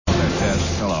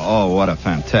Oh, what a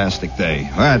fantastic day.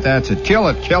 That's it. Kill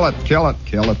it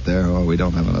there. Oh, we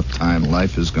don't have enough time.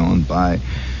 Life is going by.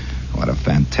 What a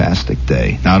fantastic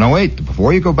day. Now, wait.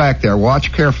 Before you go back there,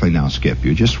 watch carefully now, Skip.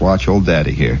 You just watch old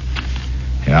Daddy here.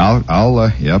 Yeah,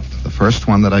 yep, the first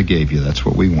one that I gave you. That's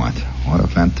what we want. What a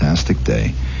fantastic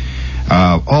day.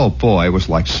 Oh, boy, it was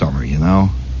like summer, you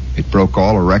know. It broke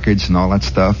all the records and all that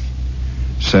stuff.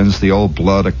 Sends the old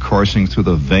blood a-coursing through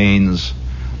the veins.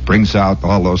 Brings out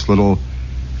all those little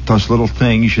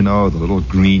things, you know, the little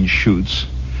green shoots.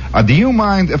 Do you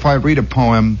mind if I read a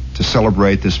poem to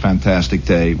celebrate this fantastic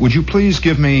day? Would you please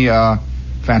give me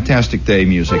fantastic day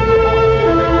music?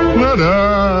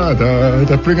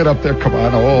 Bring it up there, come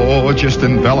on. Oh, just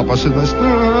envelop us in this.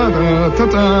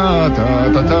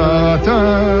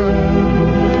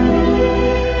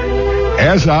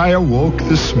 As I awoke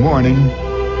this morning,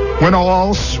 when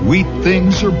all sweet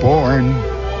things are born,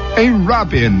 a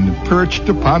robin perched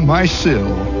upon my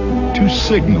sill to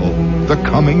signal the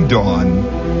coming dawn.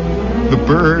 The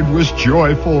bird was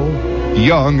joyful,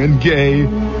 young and gay,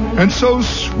 and so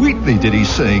sweetly did he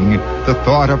sing, the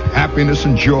thought of happiness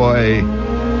and joy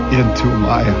into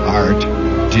my heart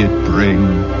did bring.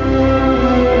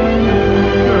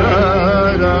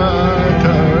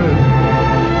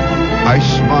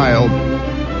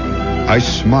 I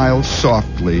smiled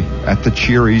softly at the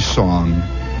cheery song,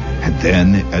 and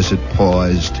then as it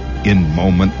paused in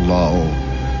moment lull,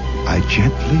 I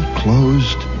gently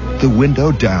closed the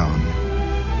window down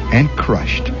and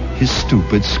crushed his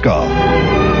stupid skull.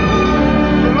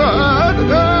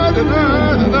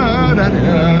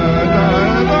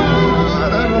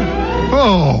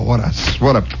 Oh,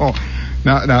 what a poem.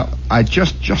 Now, I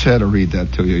just had to read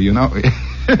that to you, you know.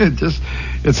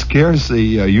 It scares the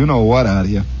you-know-what out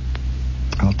of you.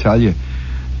 I'll tell you.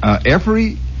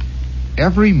 Every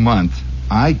month,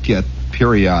 I get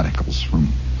periodicals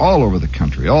from all over the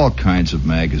country, all kinds of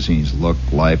magazines, Look,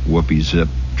 Life, Whoopee, Zip,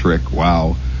 Trick,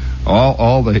 Wow,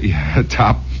 all the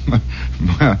top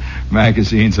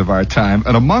magazines of our time.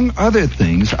 And among other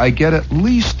things, I get at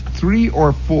least 3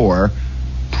 or 4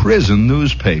 prison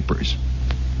newspapers.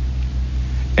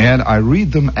 And I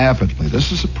read them avidly.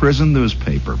 This is a prison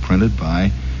newspaper printed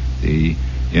by the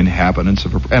inhabitants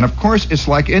of and of course it's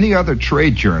like any other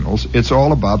trade journals. It's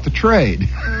all about the trade.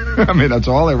 I mean, that's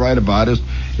all they write about is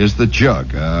the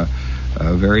jug.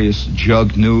 Various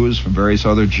jug news from various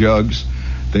other jugs.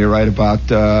 They write about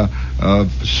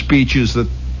speeches that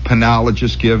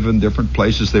penologists give in different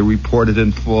places. They report it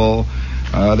in full.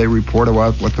 They report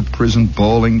about what the prison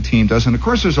bowling team does. And of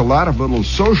course there's a lot of little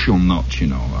social notes, you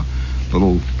know,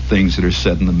 little things that are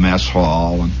said in the mess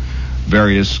hall and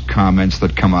various comments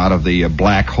that come out of the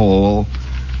black hole,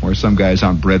 where some guy's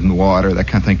on bread and water, that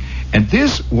kind of thing. And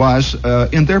this was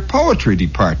in their poetry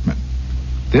department.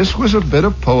 This was a bit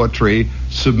of poetry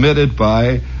submitted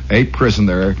by a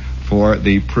prisoner for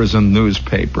the prison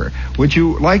newspaper. Would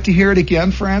you like to hear it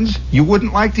again, friends? You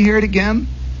wouldn't like to hear it again?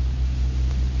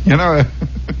 You know,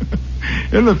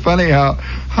 isn't it funny how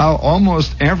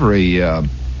almost every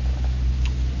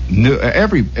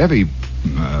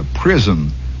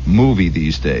prison movie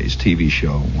these days, TV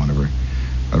show, whatever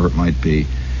it might be,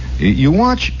 you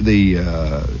watch the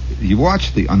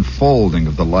unfolding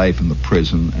of the life in the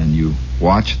prison, and you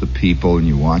watch the people, and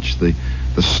you watch the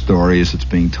stories that's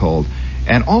being told,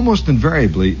 and almost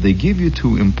invariably they give you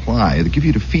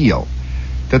to feel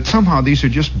that somehow these are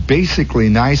just basically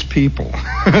nice people.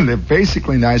 They're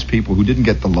basically nice people who didn't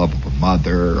get the love of a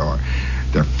mother, or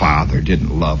their father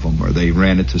didn't love them, or they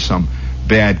ran into some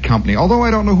bad company. Although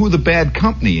I don't know who the bad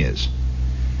company is.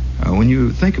 When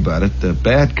you think about it, the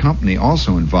bad company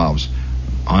also involves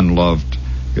unloved,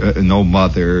 no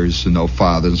mothers, no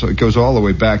fathers. So it goes all the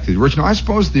way back to the original. I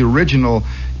suppose the original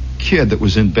kid that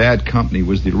was in bad company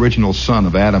was the original son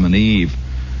of Adam and Eve,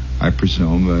 I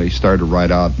presume. He started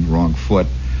right out on the wrong foot.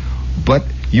 But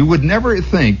you would never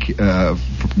think,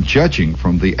 judging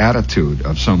from the attitude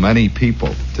of so many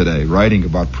people today writing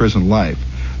about prison life,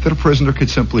 that a prisoner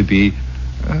could simply be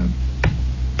a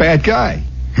bad guy.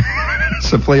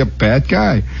 Simply a bad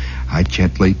guy. I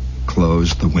gently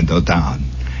closed the window down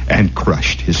and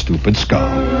crushed his stupid skull.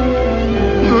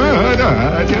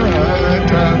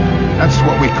 That's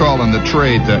what we call in the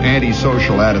trade the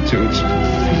antisocial attitudes.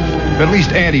 At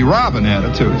least anti-Robin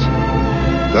attitudes.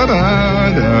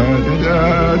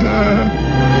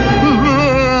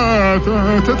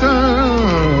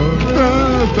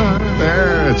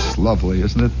 There, it's lovely,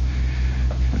 isn't it?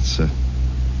 It's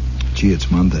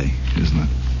it's Monday, isn't it?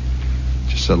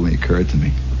 Just suddenly occurred to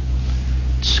me.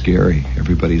 It's scary.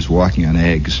 Everybody's walking on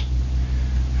eggs.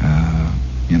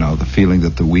 The feeling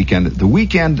that the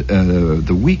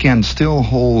weekend still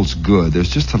holds good. There's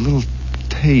just a little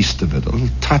taste of it, a little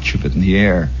touch of it in the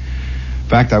air. In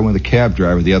fact, I went with a cab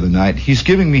driver the other night. He's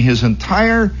giving me his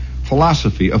entire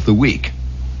philosophy of the week.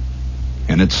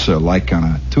 And it's like on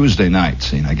a Tuesday night,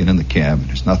 see, and I get in the cab and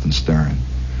there's nothing stirring.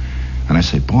 And I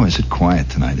say, boy, is it quiet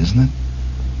tonight, isn't it?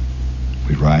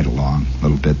 We ride along a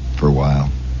little bit for a while.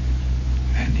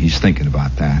 And he's thinking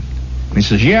about that. And he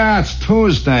says, yeah, it's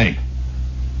Tuesday.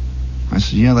 I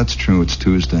said, yeah, that's true, it's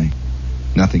Tuesday.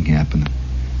 Nothing happened.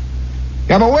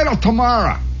 Yeah, but wait till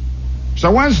tomorrow. It's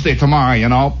a Wednesday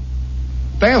tomorrow,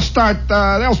 They'll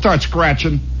start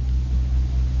scratching.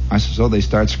 I says, oh, they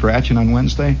start scratching on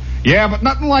Wednesday? Yeah, but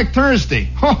nothing like Thursday.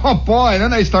 Oh, boy, then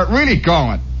they start really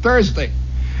going. Thursday.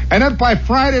 And then by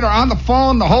Friday, they're on the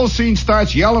phone, the whole scene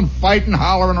starts yelling, fighting,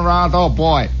 hollering around. Oh,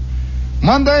 boy.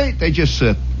 Monday, they just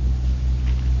sit.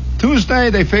 Tuesday,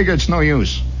 they figure it's no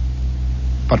use.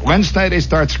 But Wednesday, they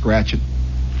start scratching.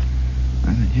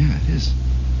 I said, yeah, it is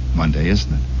Monday,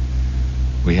 isn't it?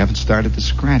 We haven't started to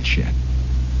scratch yet.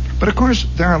 But, of course,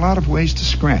 there are a lot of ways to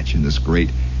scratch in this great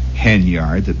hen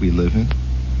yard that we live in.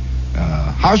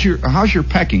 How's your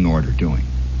pecking order doing,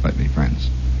 lately, friends?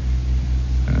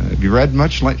 Have you read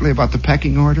much lately about the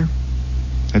pecking order?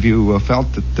 Have you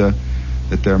felt that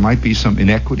there might be some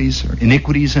iniquities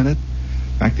in it?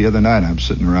 In fact, the other night I'm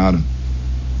sitting around and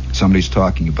somebody's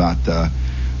talking about,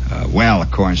 well,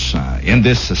 of course, in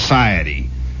this society,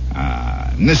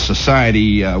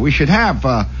 we should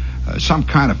have some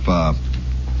kind of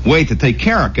way to take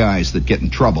care of guys that get in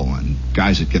trouble and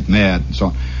guys that get mad and so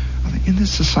on. In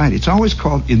this society, it's always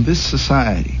called in this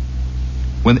society.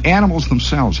 When animals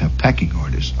themselves have pecking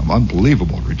orders of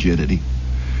unbelievable rigidity,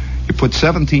 you put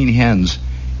 17 hens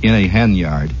in a hen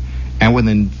yard, and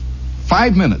within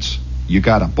 5 minutes, you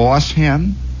got a boss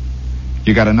hen,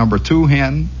 you got a number 2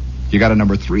 hen, you got a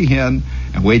number 3 hen,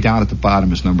 and way down at the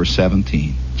bottom is number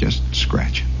 17, just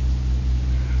scratching.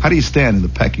 How do you stand in the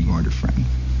pecking order, friend?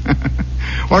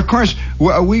 Well, of course,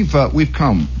 we've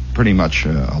come pretty much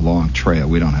a long trail.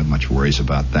 We don't have much worries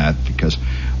about that because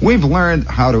we've learned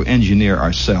how to engineer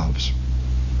ourselves,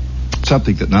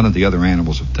 something that none of the other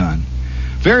animals have done.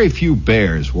 Very few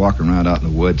bears walk around out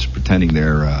in the woods pretending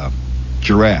they're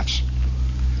giraffes.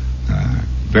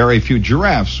 Very few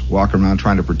giraffes walk around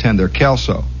trying to pretend they're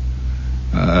Kelso.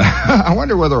 I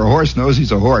wonder whether a horse knows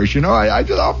he's a horse. I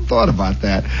just often thought about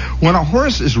that. When a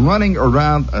horse is running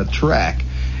around a track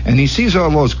and he sees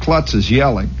all those klutzes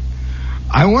yelling,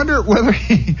 I wonder whether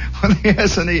he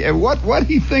has any, what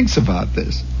he thinks about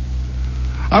this.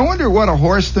 I wonder what a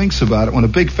horse thinks about it when a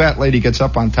big fat lady gets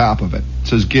up on top of it,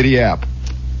 says, giddy up.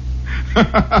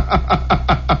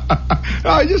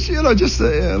 Just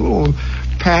a little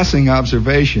passing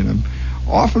observation. I've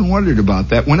often wondered about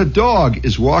that. When a dog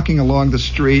is walking along the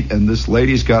street and this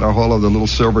lady's got a hold of the little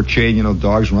silver chain,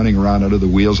 dogs running around under the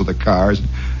wheels of the cars,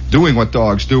 doing what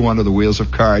dogs do under the wheels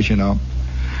of cars,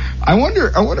 I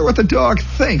wonder what the dog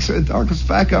thinks. The dog goes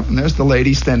back up, and there's the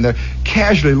lady standing there,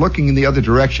 casually looking in the other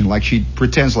direction, like she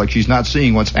pretends like she's not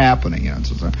seeing what's happening.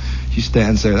 So she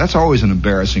stands there. That's always an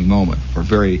embarrassing moment for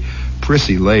very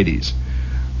prissy ladies,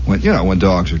 when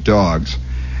dogs are dogs.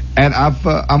 And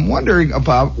I'm wondering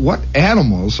about what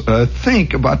animals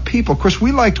think about people. Of course,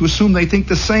 we like to assume they think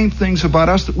the same things about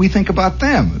us that we think about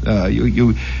them.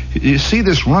 You see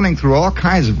this running through all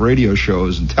kinds of radio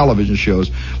shows and television shows.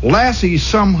 Lassie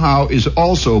somehow is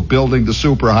also building the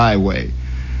superhighway.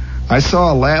 I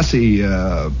saw a Lassie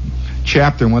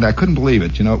chapter one. I couldn't believe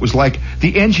it. It was like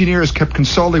the engineers kept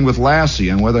consulting with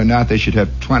Lassie on whether or not they should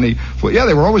have 20 foot. Yeah,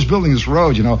 they were always building this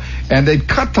road, and they'd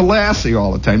cut to Lassie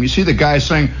all the time. You see the guy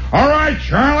saying, all right,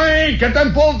 Charlie, get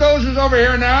them bulldozers over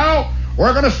here now.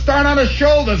 We're going to start on the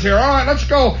shoulders here. All right, let's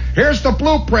go. Here's the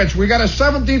blueprints. We got a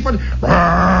 17-foot.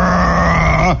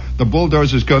 The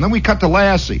bulldozers go. Then we cut to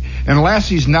Lassie, and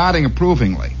Lassie's nodding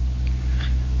approvingly.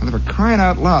 They were crying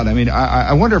out loud. I mean,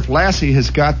 I wonder if Lassie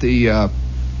has got the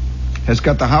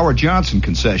Howard Johnson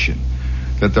concession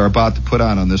that they're about to put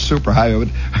on this superhighway.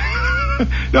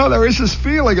 No, there is this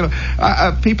feeling.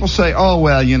 People say, oh,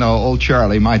 well, old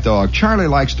Charlie, my dog. Charlie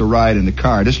likes to ride in the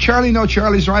car. Does Charlie know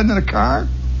Charlie's riding in a car?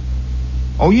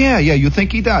 Oh, yeah, you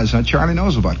think he does, huh? Charlie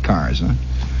knows about cars, huh?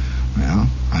 Well,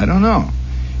 I don't know.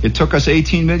 It took us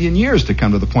 18 million years to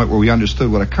come to the point where we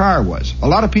understood what a car was. A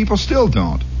lot of people still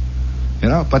don't.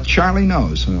 But Charlie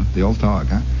knows, the old dog,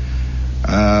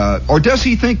 huh? Or does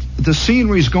he think the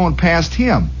scenery's going past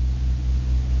him?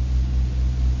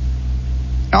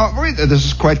 Now, this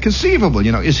is quite conceivable.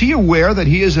 Is he aware that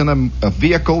he is in a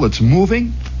vehicle that's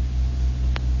moving?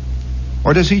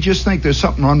 Or does he just think there's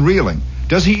something unreeling?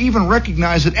 Does he even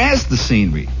recognize it as the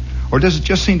scenery? Or does it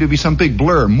just seem to be some big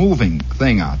blur, moving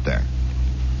thing out there?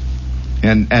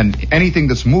 And anything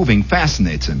that's moving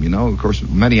fascinates him, you know. Of course,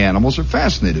 many animals are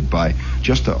fascinated by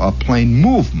just a plain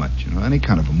movement, you know, any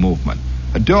kind of a movement.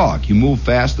 A dog, you move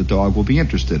fast, the dog will be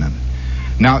interested in it.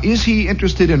 Now, is he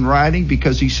interested in riding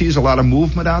because he sees a lot of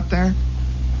movement out there?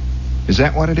 Is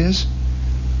that what it is?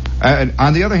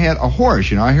 On the other hand, a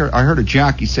horse, you know, I heard a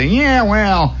jockey say, yeah,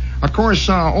 well, of course,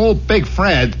 old Big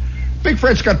Fred's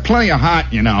got plenty of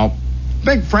heart, you know.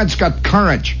 Big Fred's got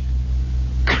courage.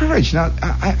 Courage. Now,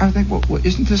 I think, well,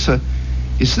 isn't this a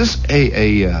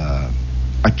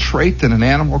trait that an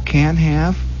animal can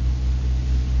have?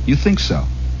 You think so?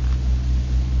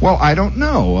 Well, I don't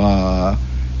know.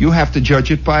 You have to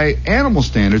judge it by animal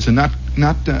standards and not.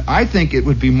 I think it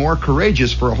would be more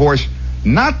courageous for a horse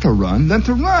not to run than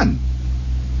to run,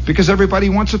 because everybody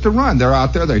wants it to run. They're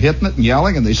out there, they're hitting it and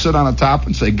yelling, and they sit on the top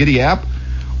and say, "Giddy up."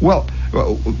 Well,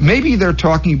 maybe they're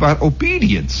talking about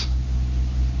obedience.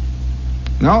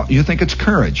 No, you think it's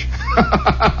courage.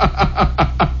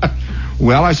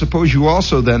 Well, I suppose you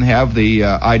also then have the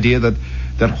idea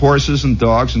that horses and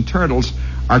dogs and turtles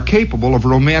are capable of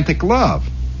romantic love.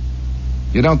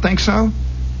 You don't think so?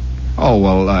 Oh,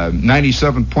 well,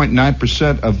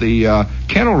 97.9% of the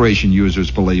kennel ration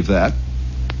users believe that.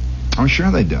 I'm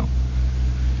sure they do.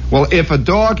 Well, if a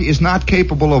dog is not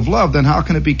capable of love, then how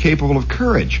can it be capable of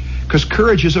courage? Because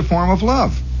courage is a form of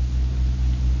love.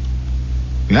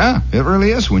 Yeah, it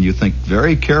really is when you think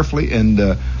very carefully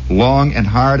and long and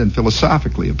hard and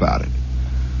philosophically about it.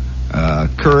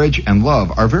 Courage and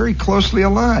love are very closely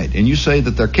allied. And you say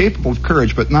that they're capable of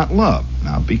courage but not love.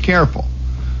 Now, be careful.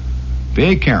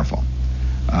 Be careful.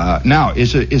 Now,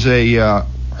 is a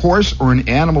horse or an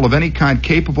animal of any kind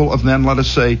capable of then, let us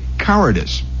say,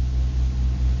 cowardice?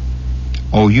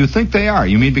 Oh, you think they are?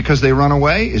 You mean because they run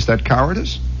away? Is that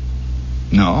cowardice?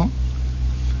 No.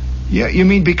 Yeah, you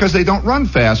mean because they don't run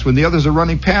fast when the others are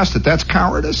running past it? That's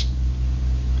cowardice?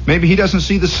 Maybe he doesn't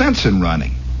see the sense in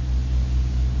running.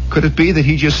 Could it be that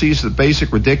he just sees the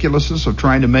basic ridiculousness of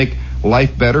trying to make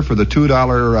life better for the $2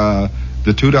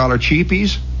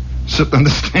 cheapies sitting on the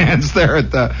stands there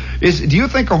at the? Do you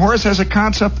think a horse has a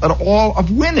concept at all of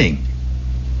winning,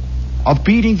 of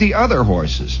beating the other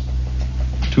horses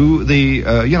to the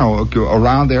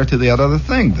around there to the other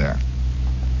thing there?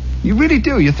 You really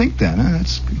do? You think that?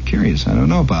 That's curious. I don't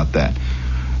know about that.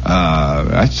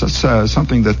 That's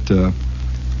something that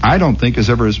I don't think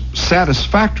has ever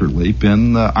satisfactorily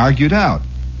been argued out.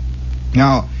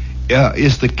 Now,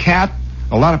 is the cat?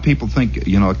 A lot of people think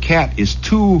a cat is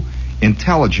too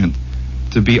intelligent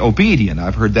to be obedient.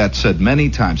 I've heard that said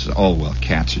many times. Oh well,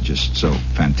 cats are just so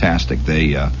fantastic.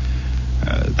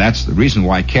 That's the reason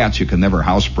why cats, you can never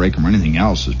housebreak them or anything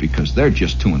else, is because they're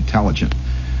just too intelligent.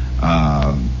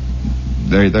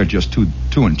 They're just too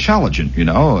intelligent, they're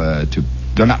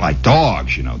not like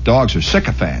dogs, Dogs are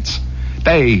sycophants.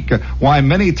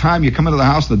 Many times you come into the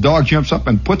house and the dog jumps up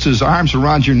and puts his arms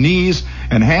around your knees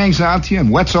and hangs out to you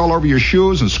and wets all over your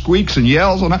shoes and squeaks and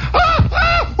yells and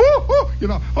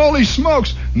holy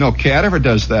smokes. No cat ever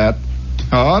does that.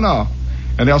 Oh no.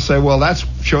 And they'll say, well, that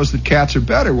shows that cats are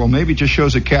better. Well, maybe it just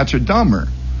shows that cats are dumber.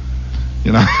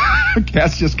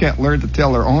 Cats just can't learn to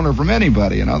tell their owner from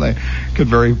anybody. They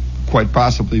could quite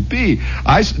possibly be.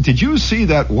 Did you see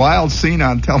that wild scene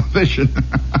on television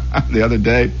the other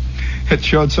day? It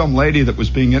showed some lady that was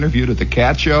being interviewed at the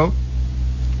cat show,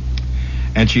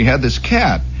 and she had this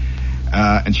cat,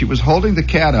 and she was holding the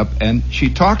cat up, and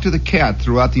she talked to the cat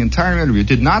throughout the entire interview.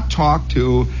 Did not talk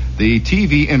to the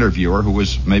TV interviewer, who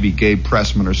was maybe Gabe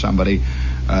Pressman or somebody.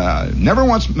 Never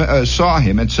once saw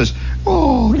him, and says,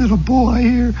 "Oh, little boy,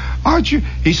 here, aren't you?"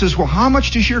 He says, "Well, how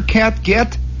much does your cat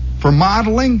get for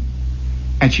modeling?"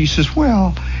 And she says,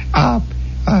 "Well,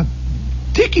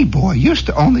 Dickie boy used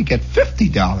to only get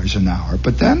 $50 an hour,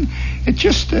 but then it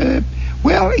just,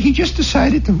 he just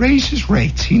decided to raise his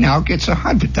rates. He now gets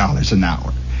 $100 an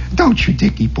hour. Don't you,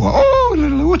 Dickie boy? Oh,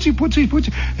 little wootsy.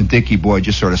 And Dickie boy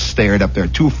just sort of stared up there,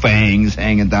 two fangs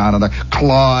hanging down on the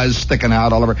claws sticking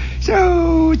out all over.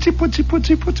 So,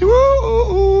 wootsy,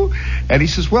 ooh. And he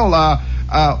says, well,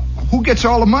 who gets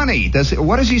all the money?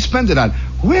 What does he spend it on?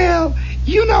 Well,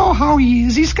 you know how he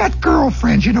is. He's got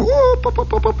girlfriends, Ooh, boop, boop,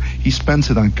 boop, boop. He spends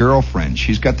it on girlfriends.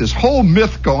 She's got this whole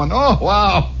myth going. Oh,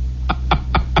 wow.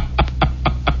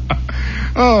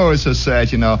 Oh, it's so sad,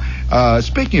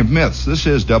 Speaking of myths, this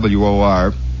is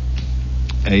WOR,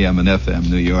 AM and FM,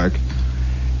 New York.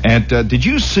 And did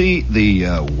you see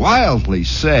the wildly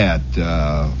sad...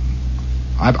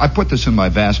 I put this in my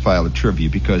vast file of trivia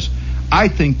because I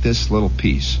think this little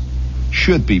piece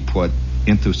should be put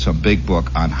into some big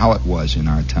book on how it was in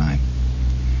our time.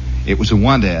 It was a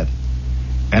one ad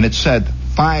and it said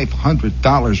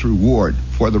 $500 reward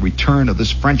for the return of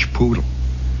this French poodle.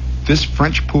 This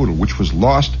French poodle, which was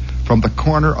lost from the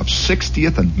corner of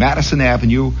 60th and Madison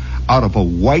Avenue out of a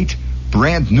white,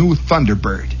 brand new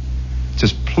Thunderbird. It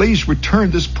says, please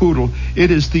return this poodle.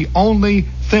 It is the only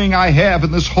thing I have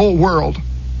in this whole world.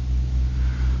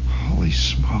 Holy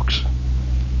smokes.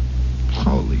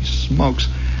 Holy smokes.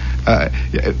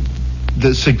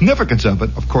 The significance of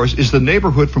it, of course, is the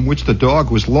neighborhood from which the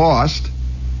dog was lost.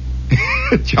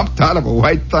 It jumped out of a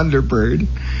white Thunderbird.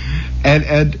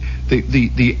 And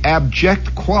the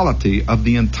abject quality of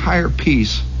the entire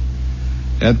piece,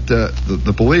 and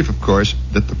the belief, of course,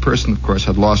 that the person, of course,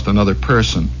 had lost another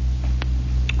person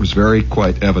was very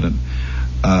quite evident.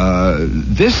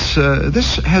 This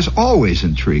has always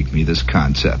intrigued me, this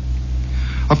concept.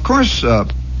 Of course,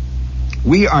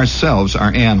 we ourselves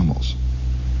are animals,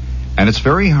 and it's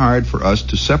very hard for us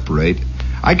to separate.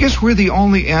 I guess we're the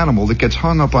only animal that gets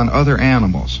hung up on other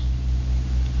animals.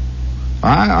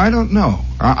 I don't know.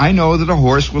 I know that a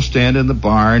horse will stand in the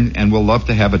barn and will love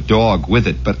to have a dog with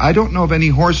it, but I don't know of any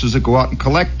horses that go out and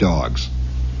collect dogs.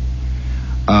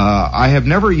 I have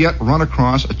never yet run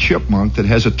across a chipmunk that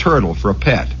has a turtle for a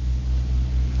pet.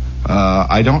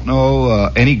 I don't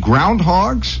know any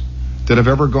groundhogs that have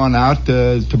ever gone out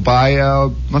to buy,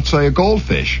 let's say, a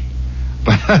goldfish.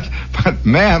 But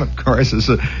man, of course,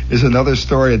 is another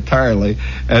story entirely.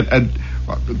 And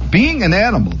being an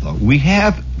animal, though, we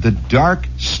have the dark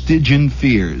Stygian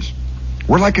fears.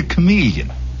 We're like a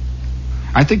chameleon.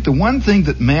 I think the one thing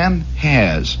that man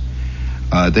has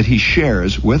that he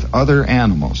shares with other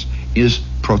animals is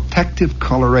protective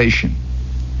coloration.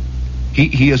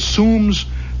 He assumes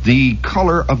the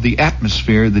color of the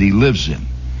atmosphere that he lives in.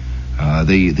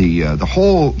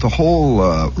 The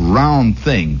whole round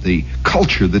thing, the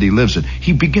culture that he lives in,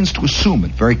 he begins to assume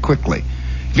it very quickly.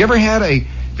 Have you ever had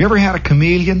a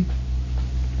chameleon?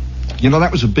 You know,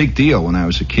 that was a big deal when I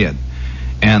was a kid.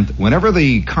 And whenever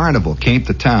the carnival came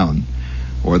to town,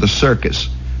 or the circus,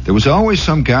 there was always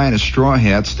some guy in a straw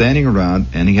hat standing around,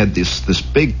 and he had this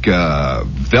big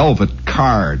velvet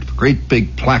card, great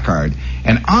big placard,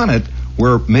 and on it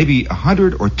were maybe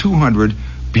 100 or 200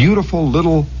 beautiful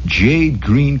little jade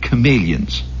green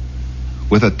chameleons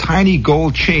with a tiny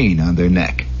gold chain on their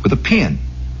neck with a pin.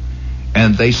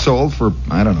 And they sold for,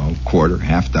 I don't know, quarter,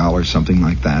 $50, something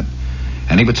like that.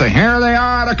 And he would say, here they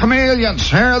are, the chameleons.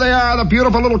 Here they are, the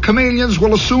beautiful little chameleons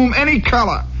will assume any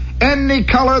color. Any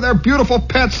color, they're beautiful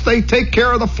pets. They take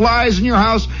care of the flies in your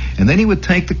house. And then he would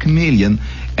take the chameleon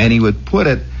and he would put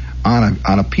it on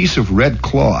a piece of red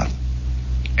cloth.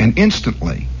 And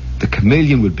instantly, the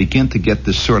chameleon would begin to get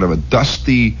this sort of a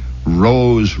dusty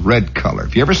rose red color.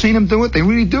 Have you ever seen him do it? They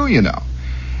really do, you know.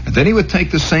 And then he would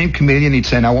take the same chameleon, he'd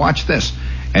say, now watch this.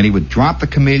 And he would drop the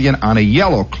chameleon on a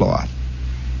yellow cloth.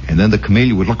 And then the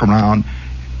chameleon would look around.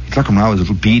 He'd look around with his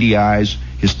little beady eyes.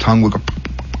 His tongue would go,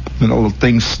 and little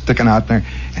things sticking out there.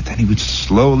 And then he would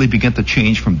slowly begin to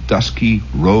change from dusky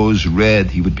rose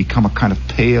red. He would become a kind of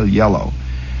pale yellow.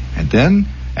 And then,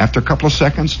 after a couple of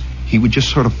seconds, he would just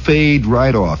sort of fade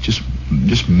right off, just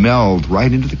meld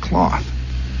right into the cloth.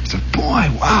 I said,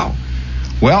 boy, wow.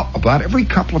 Well, about every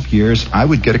couple of years, I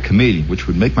would get a chameleon, which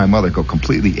would make my mother go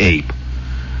completely ape.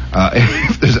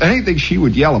 If there's anything she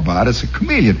would yell about, it's a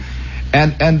chameleon.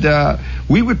 And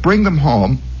we would bring them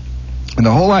home, and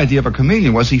the whole idea of a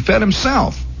chameleon was he fed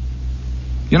himself.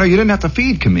 You know, you didn't have to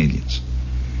feed chameleons,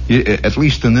 at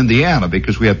least in Indiana,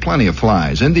 because we had plenty of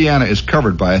flies. Indiana is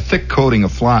covered by a thick coating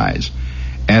of flies.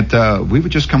 And we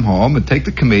would just come home and take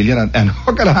the chameleon and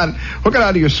hook it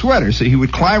onto your sweater. So he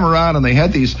would climb around, and they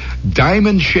had these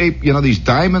diamond-shaped, these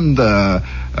diamond,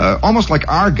 almost like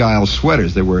Argyle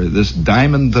sweaters. They were this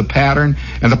diamond pattern.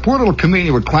 And the poor little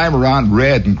chameleon would climb around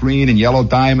red and green and yellow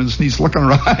diamonds, and he's looking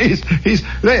around.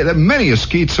 Many a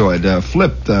schizoid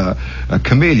flipped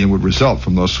chameleon would result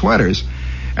from those sweaters.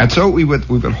 And so we would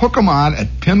hook them on and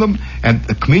pin them, and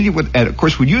the chameleon would, and of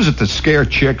course, we'd use it to scare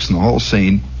chicks and the whole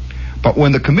scene. But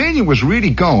when the chameleon was really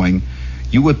going,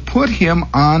 you would put him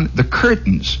on the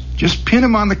curtains. Just pin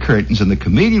him on the curtains, and the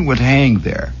chameleon would hang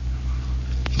there.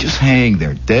 Just hang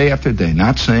there day after day,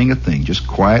 not saying a thing, just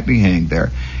quietly hang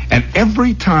there. And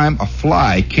every time a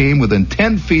fly came within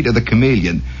 10 feet of the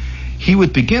chameleon, he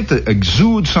would begin to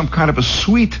exude some kind of a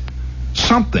sweet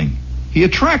something.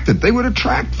 They would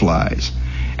attract flies.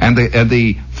 And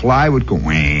the fly would go,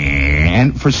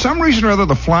 and for some reason or other,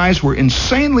 the flies were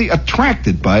insanely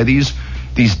attracted by these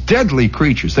deadly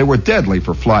creatures. They were deadly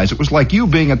for flies. It was like you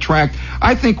being attracted.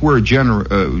 I think we're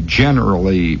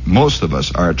generally, most of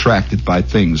us are attracted by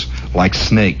things like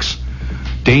snakes,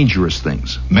 dangerous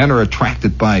things. Men are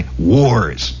attracted by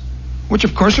wars which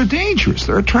of course are dangerous.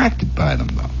 They're attracted by them,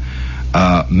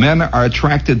 though. Men are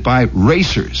attracted by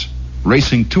racers,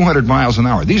 racing 200 miles an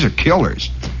hour. These are killers.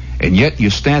 And yet you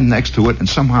stand next to it and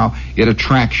somehow it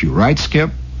attracts you, right, Skip?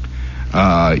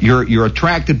 You're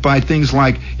attracted by things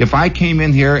like, if I came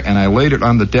in here and I laid it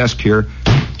on the desk here,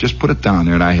 just put it down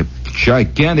there, and I have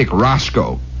gigantic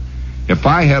Roscoe. If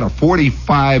I had a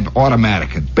 45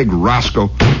 automatic, a big Roscoe,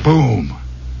 boom.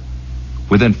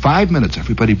 Within 5 minutes,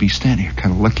 everybody would be standing here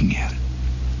kind of looking at it.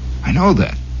 I know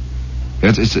that.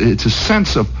 It's a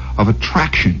sense of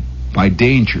attraction by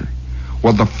danger.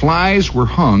 Well, the flies were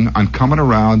hung on coming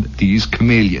around these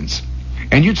chameleons.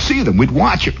 And you'd see them. We'd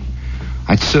watch them.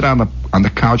 I'd sit on the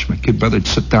couch. My kid brother would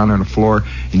sit down there on the floor,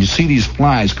 and you'd see these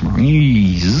flies come around.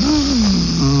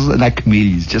 And that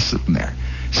chameleon's just sitting there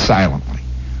silently.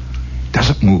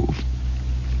 Doesn't move.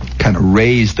 Kind of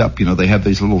raised up. You know, they have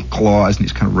these little claws, and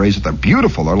he's kind of raised up. They're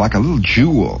beautiful. They're like a little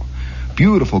jewel.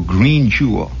 Beautiful green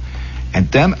jewel. And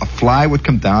then a fly would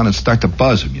come down and start to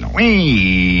buzz him, you know.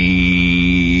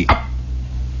 Whee! Up.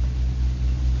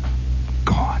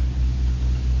 Gone.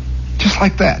 Just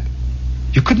like that.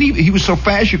 You couldn't even, he was so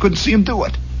fast you couldn't see him do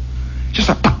it. Just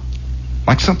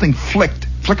like something flick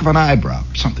of an eyebrow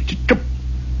or something. Just, and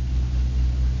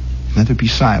then there'd be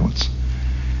silence.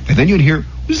 And then you'd hear,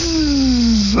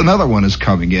 another one is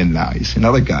coming in now. You see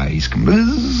another guy, he's coming.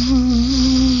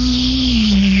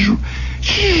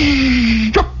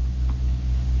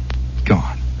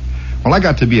 Gone. Well, I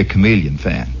got to be a chameleon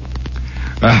fan.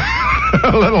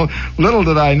 Little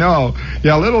did I know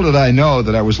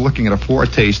that I was looking at a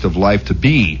foretaste of life to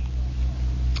be.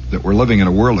 That we're living in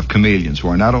a world of chameleons who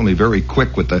are not only very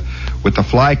quick with the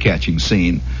fly catching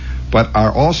scene, but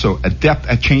are also adept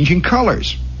at changing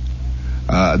colors.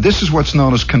 This is what's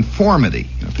known as conformity.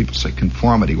 You know, people say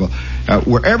conformity. Well,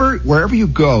 wherever you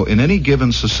go in any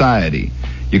given society,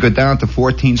 you go down to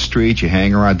 14th Street, you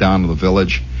hang around down to the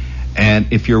Village,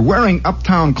 and if you're wearing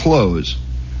uptown clothes,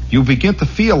 you begin to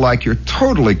feel like you're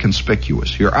totally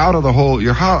conspicuous. You're out of the whole.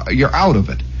 You're out of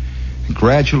it. And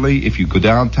gradually, if you go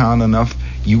downtown enough,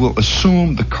 you will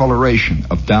assume the coloration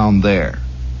of down there.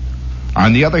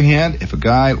 On the other hand, if a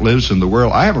guy lives in the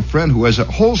world, I have a friend who has a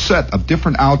whole set of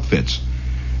different outfits.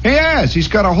 Yes, he's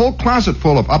got a whole closet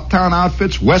full of uptown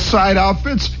outfits, west side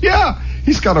outfits. Yeah,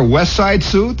 he's got a west side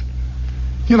suit.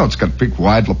 You know, it's got big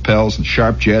wide lapels and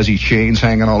sharp jazzy chains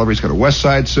hanging all over. He's got a west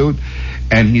side suit.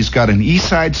 And he's got an east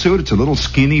side suit. It's a little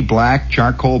skinny black,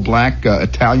 charcoal black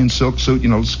Italian silk suit, you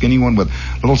know, skinny one with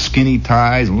little skinny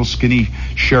ties, a little skinny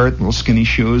shirt, little skinny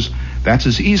shoes. That's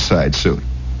his east side suit.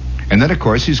 And then, of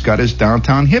course, he's got his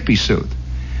downtown hippie suit.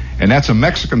 And that's a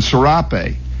Mexican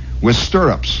serape with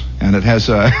stirrups. And it has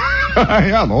the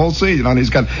whole scene, you know, and he's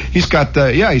got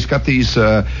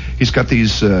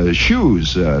these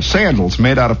shoes, sandals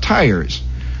made out of tires.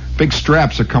 Big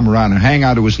straps that come around and hang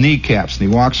out to his kneecaps, and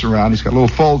he walks around. He's got a little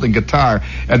folding guitar,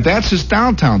 and that's his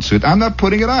downtown suit. I'm not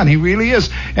putting it on. He really is.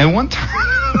 And one time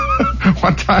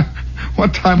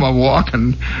I'm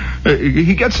walking.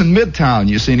 He gets in Midtown,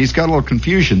 you see, and he's got a little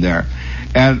confusion there.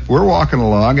 And we're walking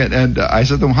along, and I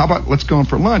said to him, "How about let's go in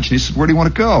for lunch?" And he said, "Where do you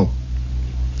want to go?"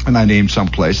 And I named some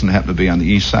place, and it happened to be on the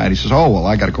east side. He says, "Oh, well,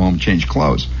 I got to go home and change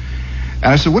clothes."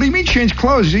 And I said, "What do you mean change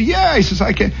clothes?" He said, "Yeah." He says,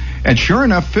 "I can't." And sure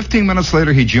enough, 15 minutes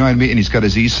later, he joined me, and he's got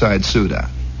his east side suit on.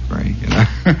 Right? You know?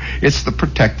 It's the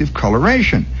protective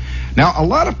coloration. Now, a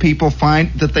lot of people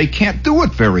find that they can't do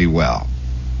it very well.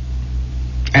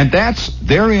 And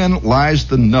therein lies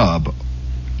the nub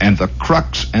and the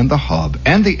crux and the hub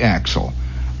and the axle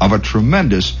of a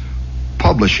tremendous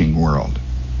publishing world.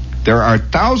 There are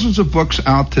thousands of books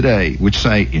out today which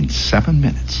say in 7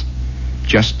 minutes,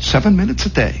 just 7 minutes a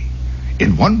day,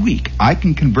 in 1 week, I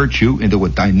can convert you into a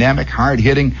dynamic,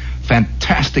 hard-hitting,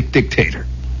 fantastic dictator.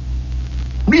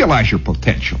 Realize your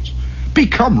potentials.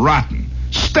 Become rotten.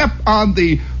 Step on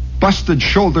the busted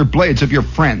shoulder blades of your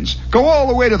friends. Go all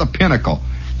the way to the pinnacle.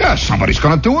 Yeah, somebody's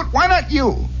going to do it. Why not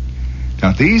you?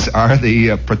 Now, these are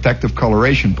the protective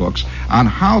coloration books on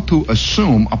how to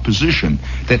assume a position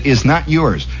that is not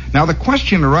yours. Now, the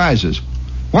question arises,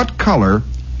 what color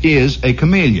is a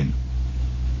chameleon?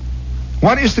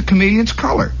 What is the chameleon's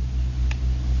color?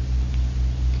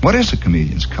 What is a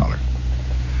chameleon's color?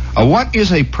 What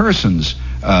is a person's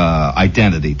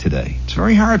identity today? It's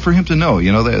very hard for him to know.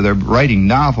 You know, they're writing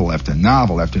novel after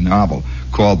novel after novel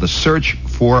called The Search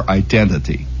for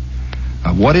Identity.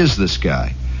 What is this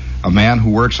guy? A man who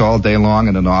works all day long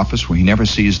in an office where he never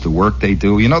sees the work they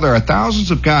do. You know, there are thousands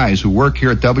of guys who work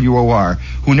here at WOR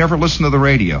who never listen to the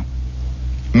radio.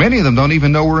 Many of them don't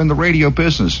even know we're in the radio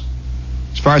business.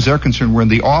 As far as they're concerned, we're in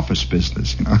the office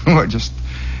business. You know, we're just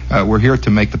We're here to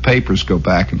make the papers go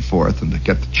back and forth and to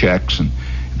get the checks and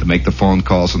to make the phone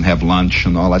calls and have lunch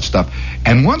and all that stuff.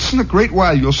 And once in a great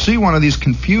while, you'll see one of these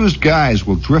confused guys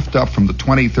will drift up from the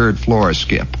 23rd floor,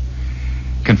 Skip.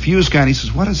 Confused guy, and he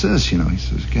says, what is this? He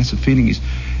says, gets a feeling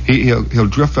he'll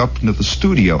drift up into the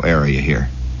studio area here.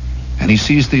 And he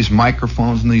sees these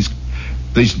microphones and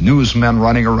these newsmen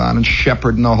running around and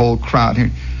shepherding the whole crowd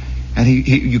here. And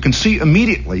you can see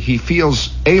immediately he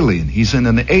feels alien. He's in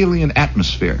an alien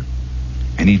atmosphere.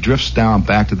 And he drifts down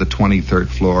back to the 23rd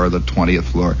floor or the 20th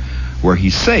floor where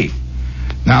he's safe.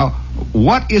 Now,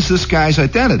 what is this guy's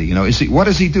identity? What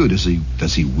does he do? Does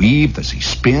he weave? Does he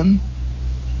spin?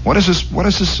 What is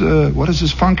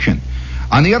his function?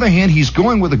 On the other hand, he's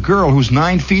going with a girl who's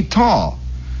 9 feet tall.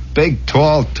 Big,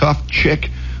 tall, tough chick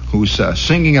who's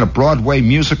singing in a Broadway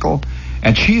musical.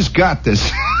 And she's got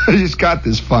this she's got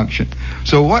this function.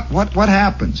 So what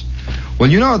happens?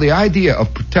 Well, the idea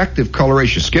of protective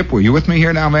coloration. Skip, were you with me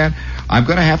here now, man? I'm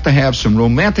going to have some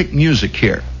romantic music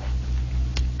here.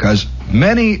 Because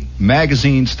many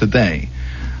magazines today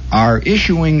are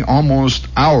issuing almost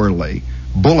hourly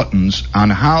bulletins on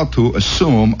how to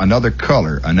assume another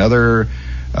color, another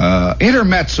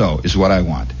intermezzo is what I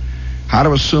want. How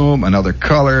to assume another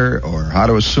color, or how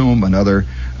to assume another,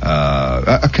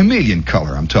 a chameleon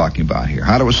color I'm talking about here.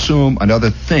 How to assume another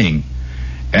thing.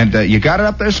 And you got it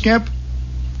up there, Skip?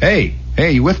 Hey,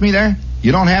 you with me there?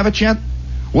 You don't have it yet?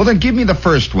 Well, then give me the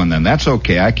first one then. That's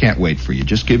okay. I can't wait for you.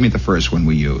 Just give me the first one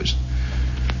we used.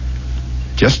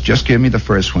 Just give me the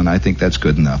first one. I think that's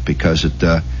good enough because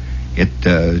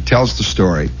it tells the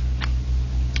story.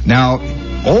 Now,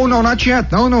 oh, no, not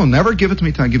yet. No, never give it to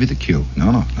me till I give you the cue.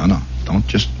 No. Don't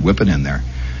just whip it in there.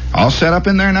 All set up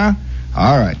in there now?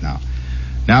 All right, now.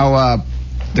 Now,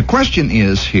 the question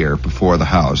is here before the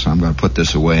house. I'm going to put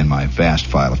this away in my vast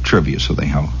file of trivia so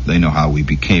they know how we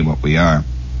became what we are.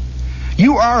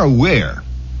 You are aware,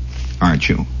 aren't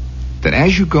you, that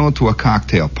as you go to a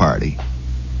cocktail party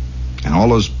and all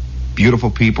those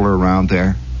beautiful people are around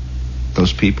there,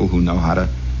 those people who know how to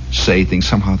say things,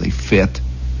 somehow they fit.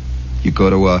 You go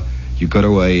to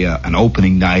an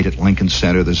opening night at Lincoln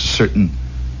Center. There's a certain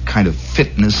kind of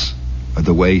fitness of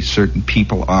the way certain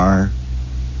people are.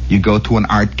 You go to an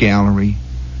art gallery,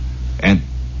 and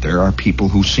there are people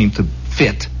who seem to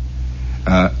fit.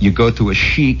 You go to a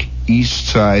chic East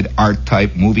Side art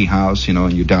type movie house,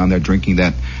 and you're down there drinking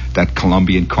that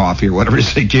Colombian coffee or whatever it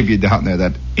is they give you down there,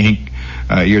 that ink.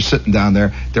 You're sitting down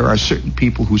there. There are certain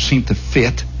people who seem to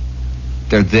fit.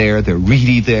 They're there. They're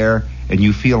really there, and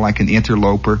you feel like an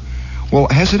interloper. Well,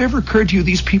 has it ever occurred to you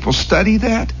these people study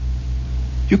that?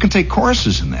 You can take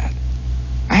courses in that.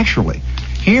 Actually,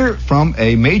 here from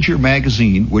a major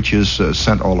magazine, which is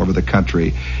sent all over the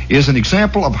country, is an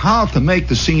example of how to make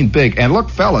the scene big. And look,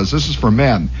 fellas, this is for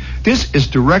men.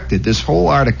 This whole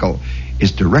article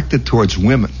is directed towards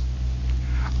women.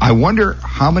 I wonder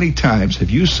how many times have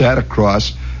you sat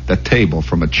across the table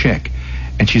from a chick,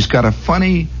 and she's got a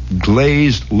funny,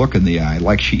 glazed look in the eye,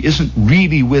 like she isn't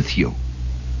really with you.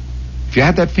 Have you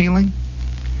had that feeling?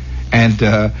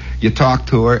 And you talk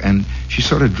to her, and she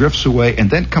sort of drifts away, and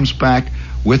then comes back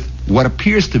with what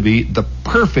appears to be the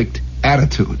perfect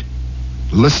attitude.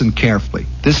 Listen carefully.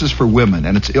 This is for women,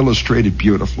 and it's illustrated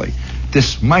beautifully.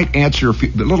 This might answer a few,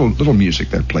 the little music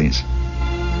there, please.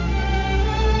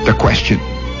 The question.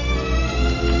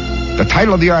 The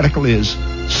title of the article is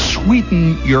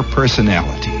Sweeten Your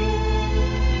Personality.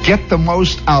 Get the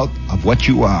most out of what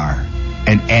you are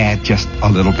and add just a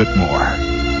little bit more.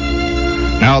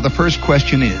 Now, the first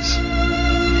question is,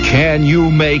 can you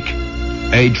make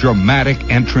a dramatic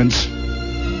entrance?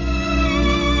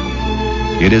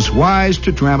 It is wise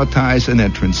to dramatize an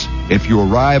entrance if you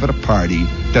arrive at a party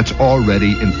that's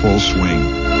already in full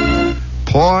swing.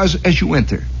 Pause as you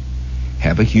enter.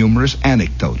 Have a humorous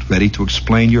anecdote ready to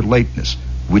explain your lateness,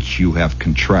 which you have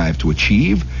contrived to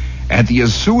achieve, and the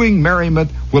ensuing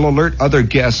merriment will alert other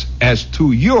guests as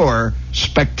to your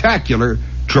spectacular,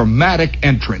 dramatic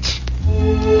entrance.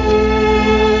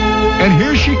 And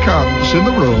here she comes in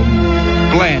the room.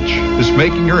 Blanche is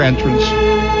making her entrance.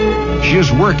 She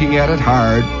is working at it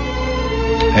hard.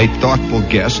 A thoughtful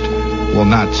guest will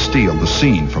not steal the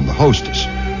scene from the hostess,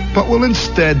 but will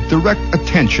instead direct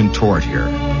attention toward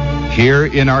her. Here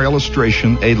in our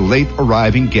illustration, a late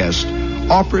arriving guest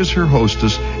offers her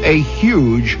hostess a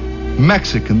huge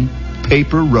Mexican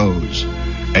paper rose,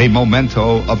 a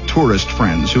memento of tourist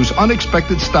friends whose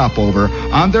unexpected stopover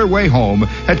on their way home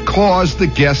had caused the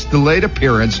guest's delayed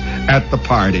appearance at the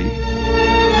party.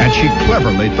 And she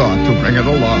cleverly thought to bring it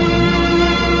along.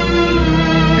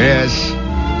 Yes.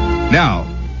 Now,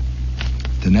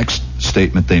 the next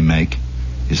statement they make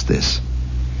is this.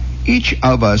 Each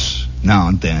of us, now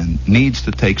and then, needs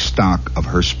to take stock of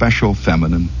her special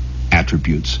feminine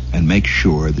attributes and make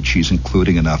sure that she's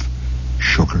including enough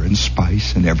sugar and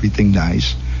spice and everything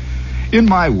nice. In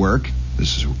my work,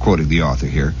 this is quoting the author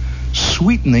here,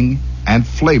 sweetening and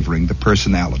flavoring the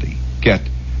personality get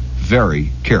very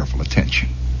careful attention.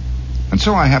 And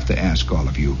so I have to ask all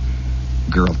of you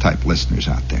girl-type listeners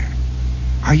out there,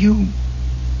 are you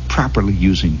properly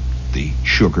using the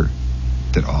sugar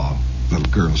that all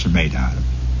little girls are made out of?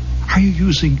 Are you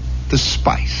using the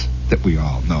spice that we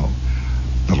all know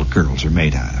little girls are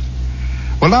made out of?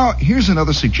 Well, now, here's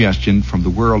another suggestion from the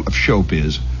world of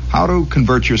showbiz, how to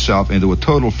convert yourself into a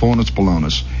total phonus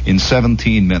balonus in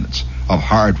 17 minutes of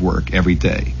hard work every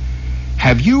day.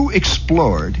 Have you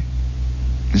explored,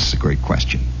 this is a great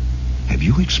question, have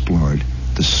you explored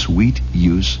the sweet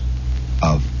use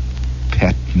of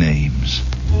pet names?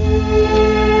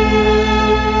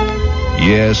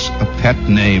 Yes, a pet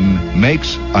name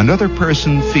makes another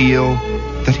person feel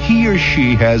that he or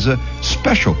she has a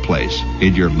special place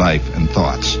in your life and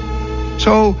thoughts.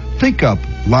 So think up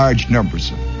large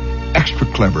numbers of extra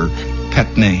clever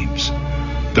pet names.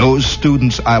 Those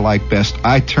students I like best,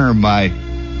 I term my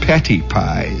petty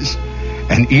pies.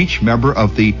 And each member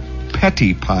of the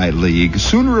Petty Pie League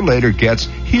sooner or later gets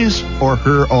his or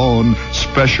her own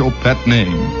special pet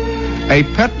name. A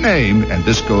pet name, and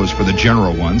this goes for the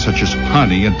general ones, such as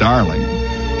honey and darling,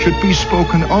 should be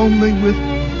spoken only with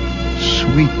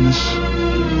sweetness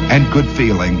and good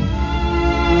feeling.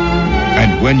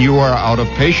 And when you are out of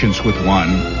patience with one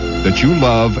that you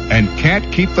love and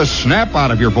can't keep the snap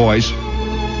out of your voice,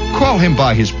 call him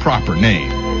by his proper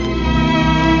name.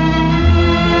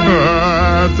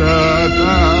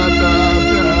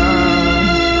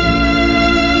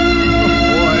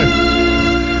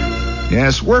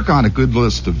 Yes, work on a good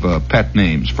list of pet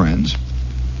names, friends.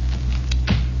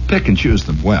 Pick and choose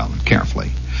them well and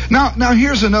carefully. Now,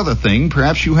 here's another thing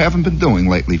perhaps you haven't been doing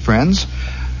lately, friends.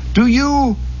 Do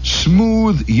you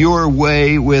smooth your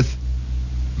way with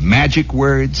magic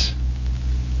words?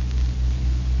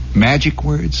 Magic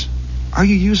words? Are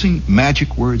you using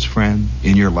magic words, friend,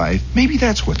 in your life? Maybe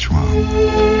that's what's wrong.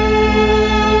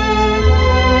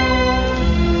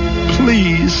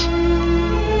 Please.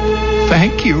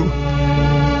 Thank you.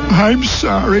 I'm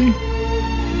sorry.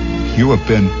 You have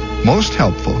been most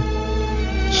helpful.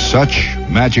 Such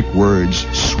magic words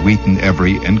sweeten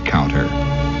every encounter.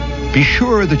 Be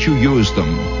sure that you use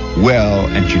them well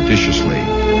and judiciously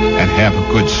and have a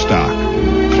good stock.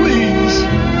 Please,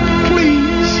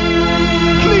 please,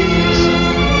 please,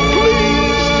 please.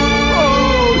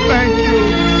 Oh, thank you.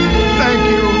 Thank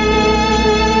you.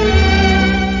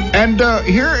 And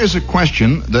here is a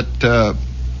question that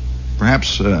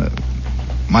perhaps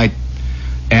might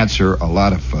answer a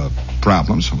lot of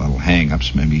problems, a little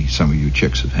hang-ups maybe some of you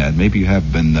chicks have had. Maybe you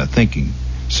have been thinking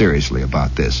seriously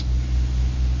about this.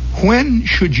 When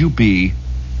should you be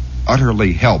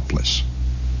utterly helpless?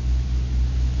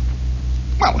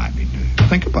 Well, I mean,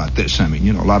 think about this. I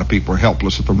mean, a lot of people are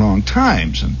helpless at the wrong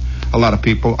times, and a lot of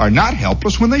people are not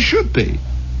helpless when they should be.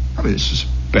 I mean, this is a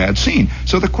bad scene.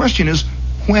 So the question is,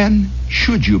 when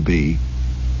should you be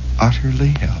utterly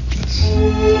helpless?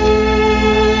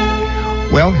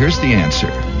 Well, here's the answer.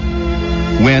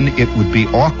 When it would be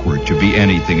awkward to be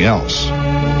anything else.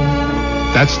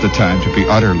 That's the time to be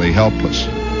utterly helpless.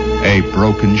 A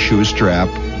broken shoe strap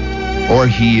or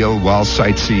heel while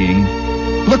sightseeing.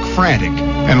 Look frantic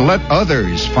and let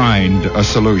others find a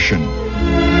solution.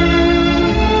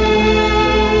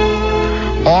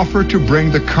 Offer to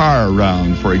bring the car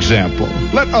around, for example.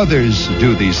 Let others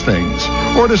do these things.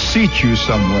 Or to seat you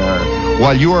somewhere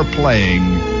while you are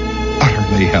playing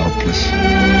utterly helpless.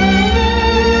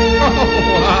 Oh,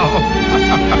 wow.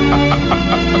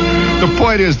 The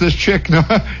point is, this chick,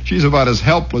 she's about as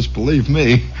helpless, believe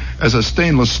me, as a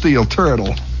stainless steel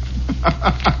turtle.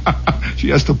 She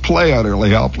has to play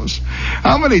utterly helpless.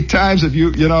 How many times have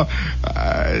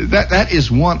that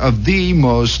is one of the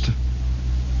most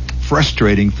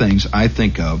frustrating things I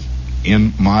think of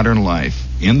in modern life,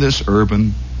 in this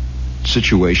urban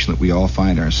situation that we all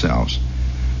find ourselves,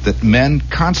 that men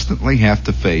constantly have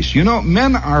to face.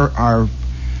 Men are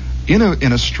in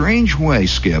a strange way,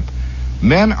 Skip,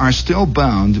 men are still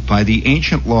bound by the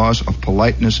ancient laws of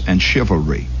politeness and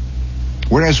chivalry,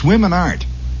 whereas women aren't.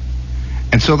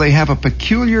 And so they have a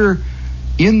peculiar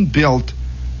inbuilt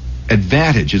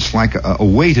advantage. It's like a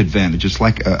weight advantage. It's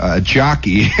like a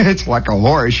jockey. It's like a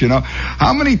horse,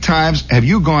 How many times have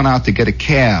you gone out to get a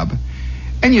cab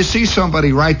and you see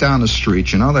somebody right down the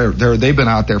street, they've been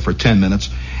out there for 10 minutes,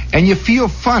 and you feel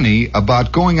funny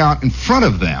about going out in front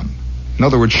of them? In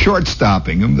other words, short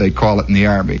stopping them, they call it in the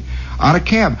Army.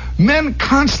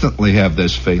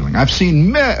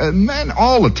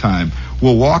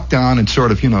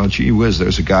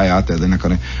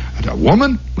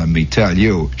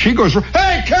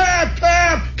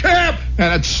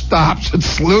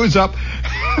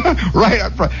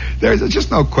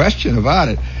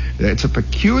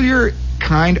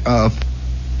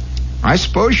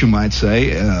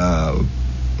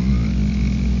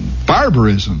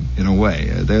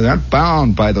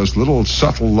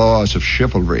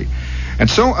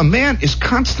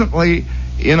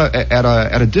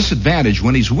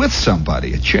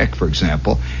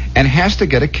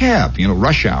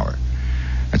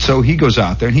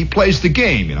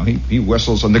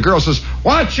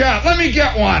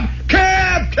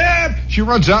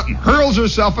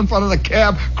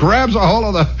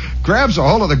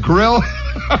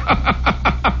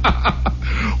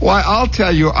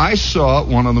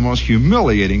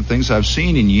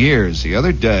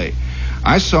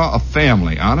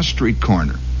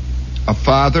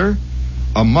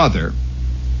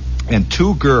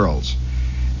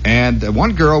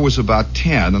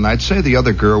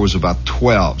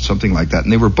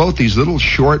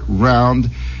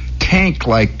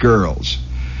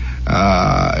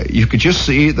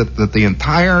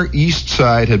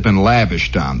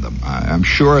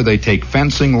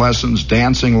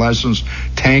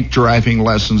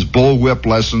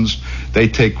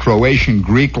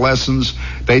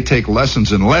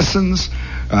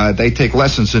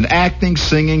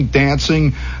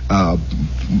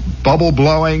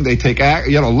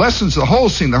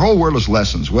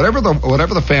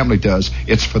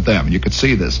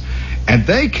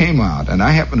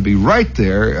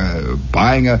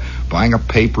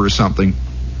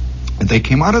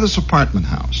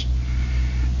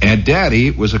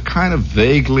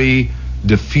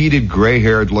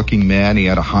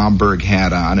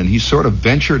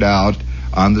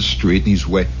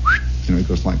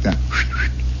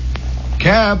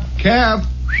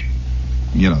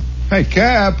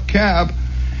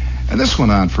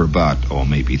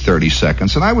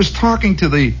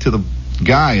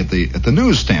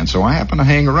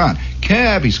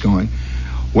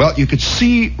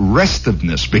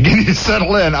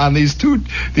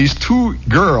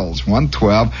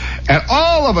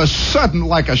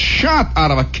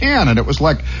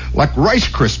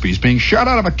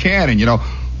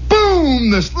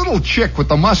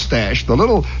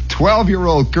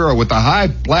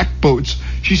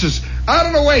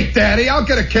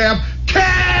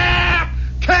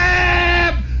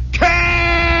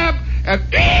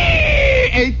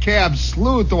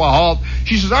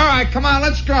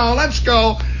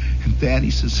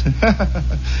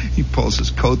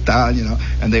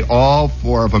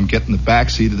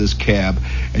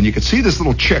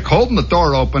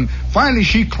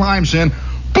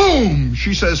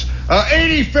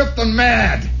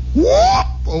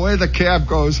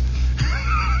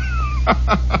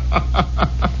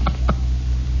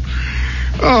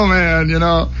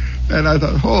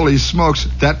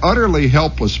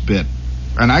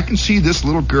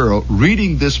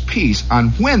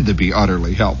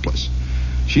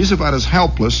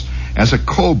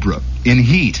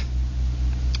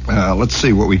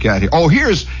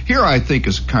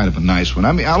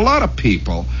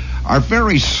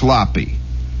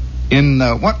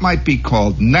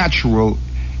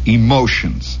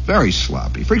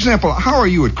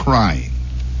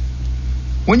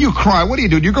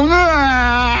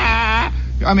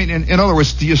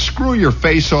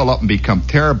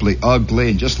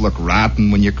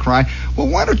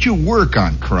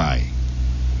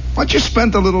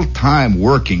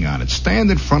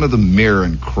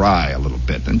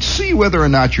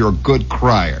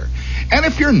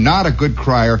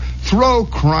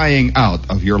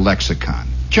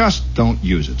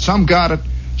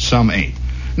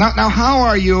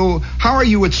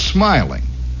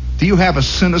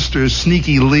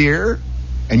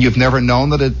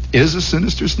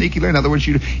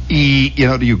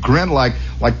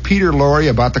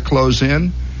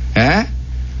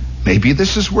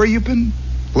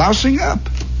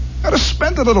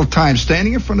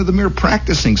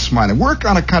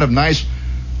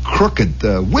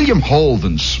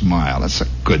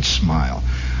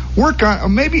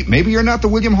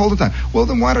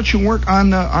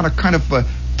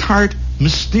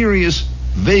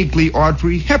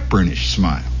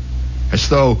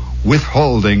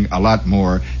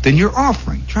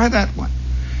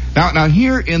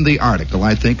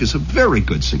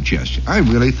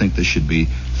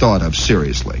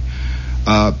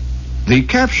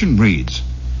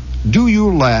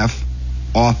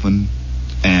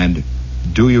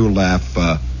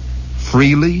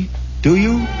 Do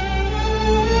you?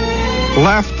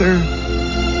 Laughter,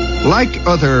 like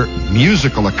other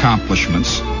musical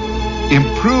accomplishments,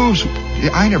 improves.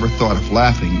 I never thought of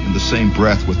laughing in the same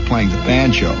breath with playing the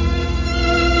banjo.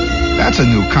 That's a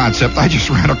new concept. I just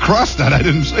ran across that. I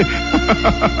didn't say.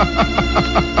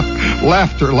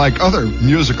 Laughter, like other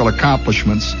musical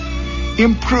accomplishments,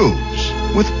 improves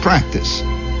with practice.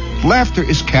 Laughter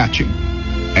is catching,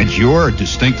 and your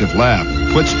distinctive laugh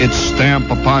puts its stamp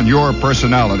upon your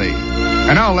personality.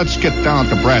 And now let's get down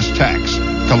to brass tacks.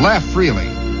 To laugh freely,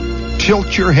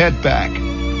 tilt your head back.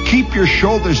 Keep your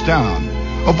shoulders down.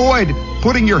 Avoid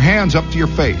putting your hands up to your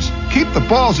face. Keep the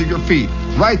balls of your feet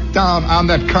right down on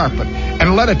that carpet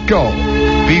and let it go.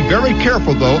 Be very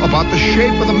careful, though, about the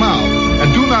shape of the mouth,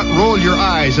 and do not roll your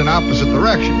eyes in opposite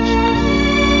directions.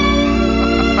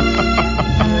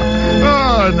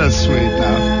 Oh, isn't that sweet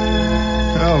now?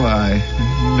 Well, I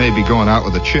may be going out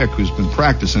with a chick who's been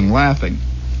practicing laughing.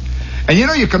 And you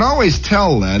know, you can always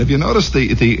tell that. Have you noticed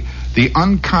the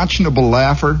unconscionable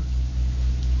laugher?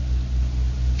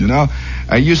 You know,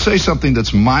 you say something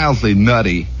that's mildly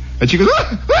nutty, and she goes,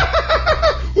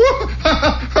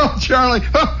 oh, Charlie.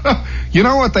 You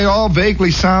know what they all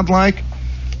vaguely sound like?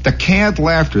 The canned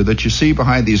laughter that you see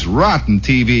behind these rotten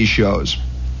TV shows.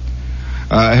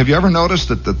 Have you ever noticed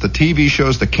that the TV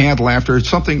shows, the canned laughter,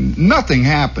 nothing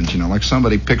happens, you know, like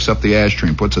somebody picks up the ashtray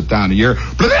and puts it down the air,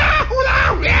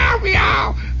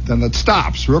 then it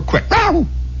stops real quick.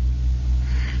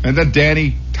 And then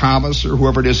Danny Thomas or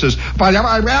whoever it is says,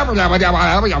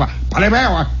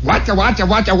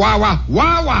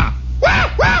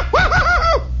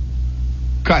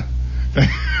 cut.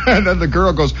 And then the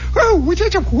girl goes,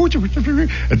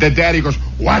 and then Daddy goes,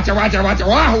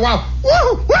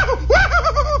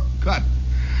 cut.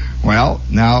 Well,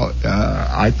 now,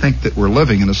 I think that we're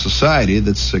living in a society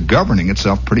that's governing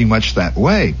itself pretty much that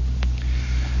way.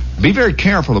 Be very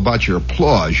careful about your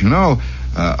applause. You know,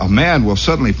 a man will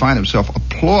suddenly find himself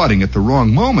applauding at the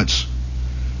wrong moments.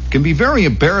 It can be very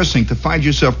embarrassing to find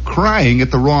yourself crying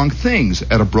at the wrong things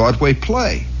at a Broadway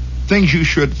play. Things you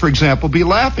should, for example, be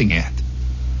laughing at.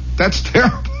 That's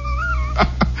terrible.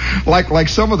 like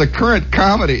some of the current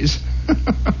comedies.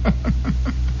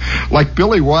 Like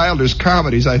Billy Wilder's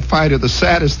comedies, I find are the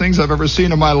saddest things I've ever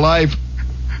seen in my life.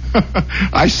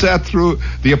 I sat through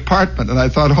The Apartment and I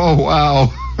thought, oh,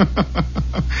 wow.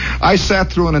 I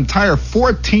sat through an entire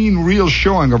 14-reel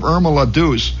showing of Irma La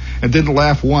Douce and didn't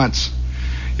laugh once.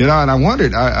 You know, and I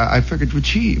wondered, I figured, well,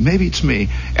 gee, maybe it's me.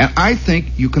 And I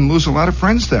think you can lose a lot of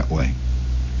friends that way.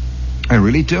 I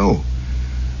really do.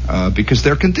 Because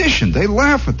they're conditioned. They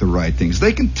laugh at the right things.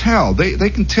 They can tell. They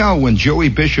can tell when Joey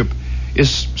Bishop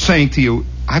is saying to you,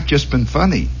 I've just been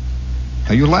funny.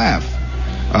 Now you laugh.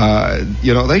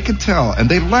 You know, they can tell. And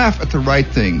they laugh at the right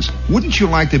things. Wouldn't you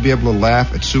like to be able to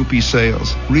laugh at soupy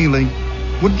sales? Really?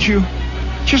 Wouldn't you?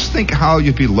 Just think how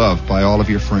you'd be loved by all of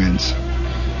your friends.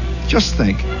 Just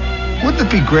think. Wouldn't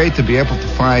it be great to be able to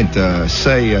find,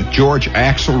 say, George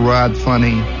Axelrod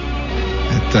funny?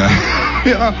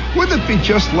 You know, wouldn't it be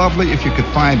just lovely if you could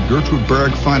find Gertrude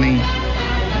Berg funny?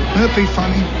 Wouldn't it be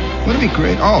funny? Wouldn't it be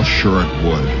great? Oh, sure it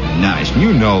would. Nice.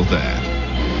 You know that.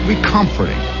 It would be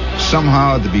comforting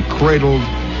somehow to be cradled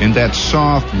in that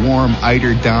soft, warm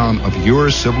eiderdown of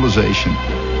your civilization.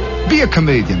 Be a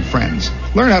comedian, friends.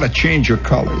 Learn how to change your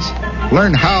colors.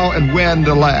 Learn how and when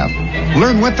to laugh.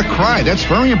 Learn when to cry. That's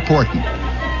very important.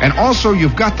 And also,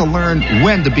 you've got to learn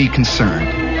when to be concerned.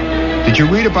 Did you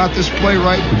read about this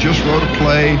playwright who just wrote a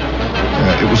play?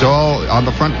 It was all on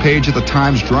the front page of the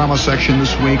Times drama section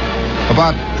this week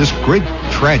about this great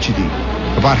tragedy,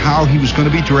 about how he was going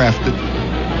to be drafted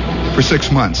for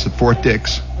 6 months at Fort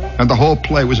Dix. And the whole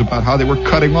play was about how they were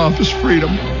cutting off his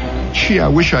freedom. Gee, I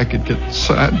wish I could get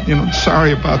sad,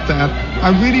 sorry about that.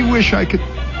 I really wish I could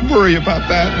worry about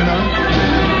that,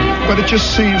 But it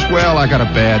just seems, well, I got a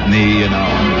bad knee,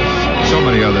 so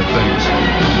many other things.